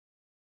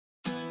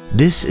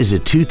This is a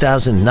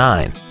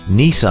 2009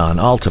 Nissan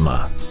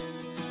Altima.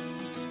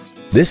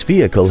 This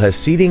vehicle has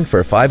seating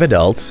for 5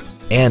 adults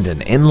and an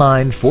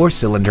inline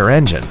 4-cylinder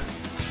engine.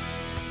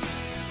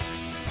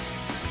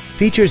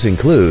 Features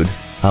include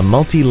a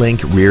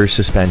multi-link rear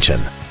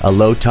suspension, a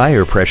low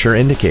tire pressure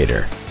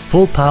indicator,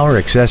 full power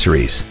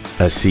accessories,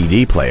 a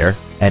CD player,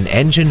 an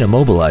engine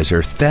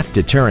immobilizer theft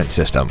deterrent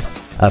system,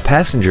 a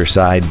passenger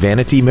side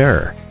vanity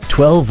mirror,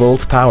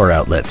 12-volt power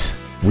outlets,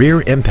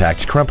 rear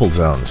impact crumple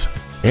zones,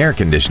 air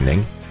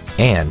conditioning,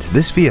 and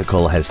this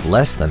vehicle has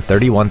less than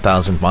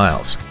 31,000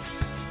 miles.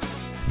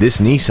 This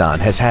Nissan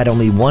has had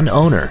only one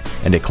owner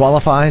and it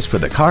qualifies for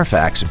the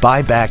Carfax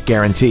buyback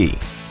guarantee.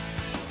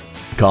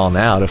 Call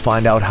now to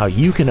find out how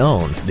you can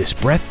own this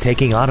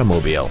breathtaking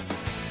automobile.